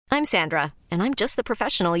I'm Sandra, and I'm just the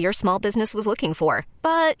professional your small business was looking for.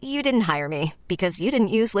 But you didn't hire me because you didn't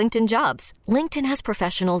use LinkedIn Jobs. LinkedIn has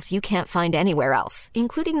professionals you can't find anywhere else,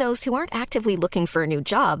 including those who aren't actively looking for a new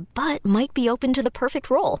job, but might be open to the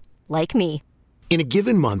perfect role, like me. In a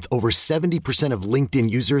given month, over 70% of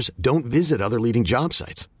LinkedIn users don't visit other leading job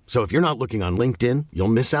sites. So if you're not looking on LinkedIn, you'll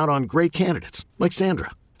miss out on great candidates like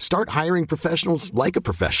Sandra. Start hiring professionals like a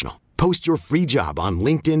professional. Post your free job on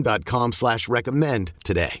linkedin.com/recommend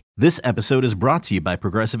today. This episode is brought to you by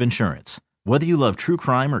Progressive Insurance. Whether you love true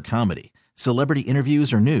crime or comedy, celebrity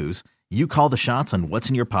interviews or news, you call the shots on what's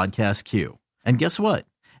in your podcast queue. And guess what?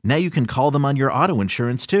 Now you can call them on your auto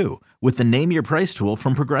insurance too with the Name Your Price tool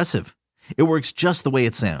from Progressive. It works just the way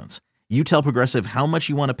it sounds. You tell Progressive how much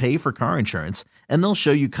you want to pay for car insurance, and they'll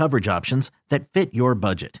show you coverage options that fit your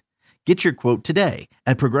budget. Get your quote today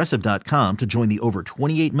at Progressive.com to join the over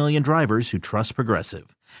 28 million drivers who trust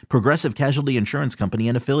Progressive. Progressive Casualty Insurance Company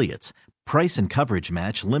and Affiliates. Price and coverage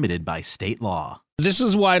match limited by state law. This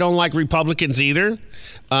is why I don't like Republicans either.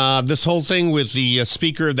 This whole thing with the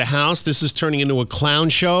Speaker of the House, this is turning into a clown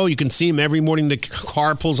show. You can see him every morning. The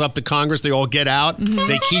car pulls up to Congress. They all get out. Mm-hmm.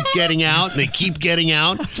 They keep getting out. They keep getting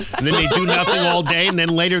out. And then they do nothing all day. And then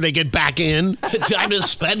later they get back in. Time to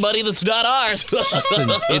spend money that's not ours.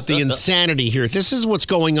 It's the insanity here. This is what's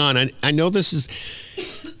going on. I know this is...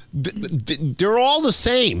 They're all the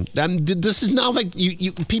same. This is not like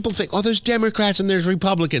you people think, oh, there's Democrats and there's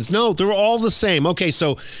Republicans. No, they're all the same. Okay,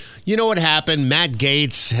 so you know what happened? Matt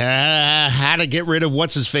Gaetz had to get rid of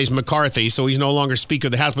what's-his-face, McCarthy, so he's no longer Speaker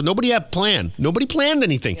of the House. But nobody had a plan. Nobody planned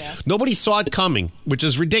anything. Yeah. Nobody saw it coming, which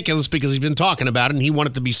is ridiculous because he's been talking about it and he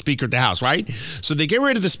wanted to be Speaker of the House, right? So they get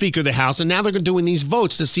rid of the Speaker of the House, and now they're doing these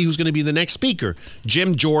votes to see who's going to be the next Speaker.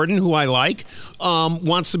 Jim Jordan, who I like,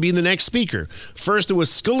 wants to be the next Speaker. First it was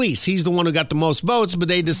Scalise. He's the one who got the most votes, but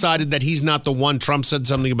they decided that he's not the one. Trump said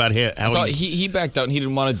something about how he backed out and he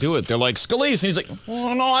didn't want to do it. They're like, Scalise. And he's like,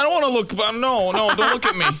 oh, no, I don't want to look. No, don't look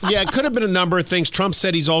at me. Yeah, it could have been a number of things. Trump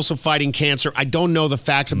said he's also fighting cancer. I don't know the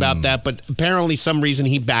facts about that, but apparently some reason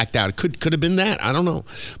he backed out. It could have been that. I don't know.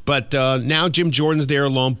 But now Jim Jordan's there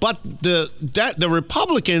alone. But the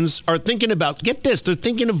Republicans are thinking about, get this, they're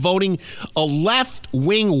thinking of voting a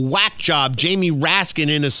left-wing whack job, Jamie Raskin,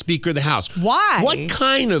 in as Speaker of the House. Why? What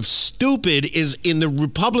kind of stupid is in the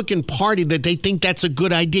Republican Party that they think that's a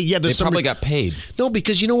good idea? Yeah, they probably got paid. No,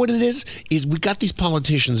 because you know what it is we got these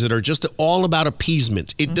politicians that are just all about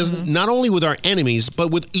appeasement. It doesn't, not only with our enemies,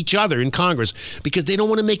 but with each other in Congress, because they don't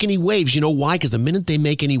want to make any waves. You know why? Because the minute they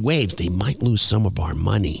make any waves, they might lose some of our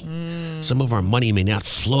money. Some of our money may not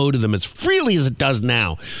flow to them as freely as it does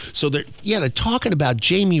now. So they're talking about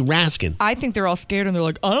Jamie Raskin. I think they're all scared and they're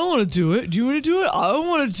like, I don't want to do it. Do you want to do it? I don't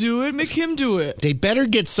want to do it. Make him do it. They better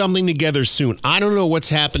get something together soon. I don't know what's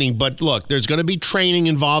happening, but look, there's going to be training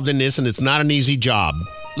involved in this, and it's not an easy job.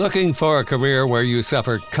 Looking for a career where you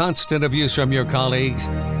suffer constant abuse from your colleagues?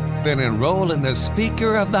 Then enroll in the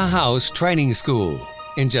Speaker of the House Training School.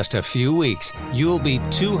 In just a few weeks, you'll be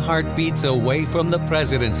 2 heartbeats away from the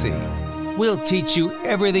presidency. We'll teach you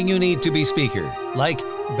everything you need to be Speaker, like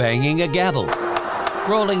banging a gavel,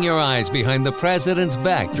 rolling your eyes behind the president's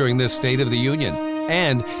back during the State of the Union,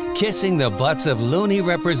 and kissing the butts of loony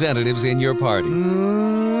representatives in your party.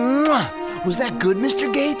 Was that good,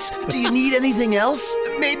 Mr. Gates? Do you need anything else?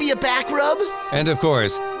 Maybe a back rub? And of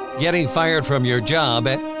course, getting fired from your job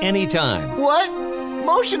at any time. What?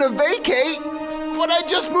 Motion to vacate? But I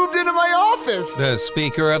just moved into my office. The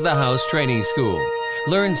Speaker of the House Training School.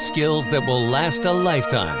 Learn skills that will last a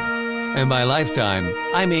lifetime. And by lifetime,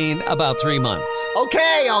 I mean about 3 months.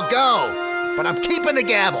 Okay, I'll go. But I'm keeping the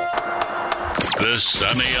gavel. The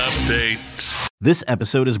Sunny Update. This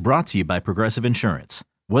episode is brought to you by Progressive Insurance.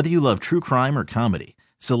 Whether you love true crime or comedy,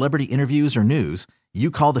 celebrity interviews or news, you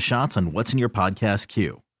call the shots on what's in your podcast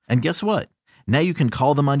queue. And guess what? Now you can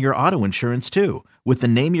call them on your auto insurance too with the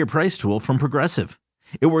Name Your Price tool from Progressive.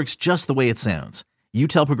 It works just the way it sounds. You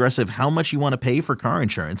tell Progressive how much you want to pay for car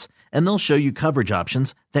insurance, and they'll show you coverage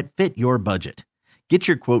options that fit your budget. Get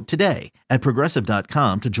your quote today at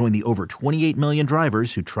Progressive.com to join the over 28 million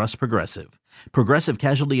drivers who trust Progressive. Progressive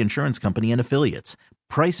Casualty Insurance Company and Affiliates.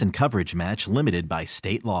 Price and coverage match limited by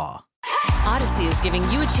state law. Odyssey is giving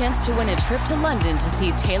you a chance to win a trip to London to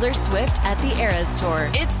see Taylor Swift at the Eras Tour.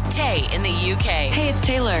 It's Tay in the UK. Hey, it's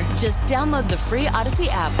Taylor. Just download the free Odyssey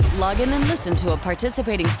app, log in and listen to a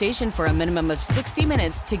participating station for a minimum of 60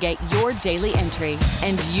 minutes to get your daily entry.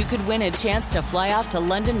 And you could win a chance to fly off to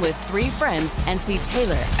London with 3 friends and see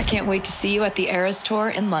Taylor. I can't wait to see you at the Eras Tour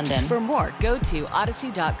in London. For more, go to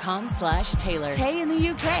odyssey.com/Taylor. Tay in the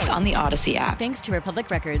UK. It's on the Odyssey app. Thanks to Republic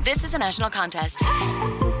Records. This is a national contest.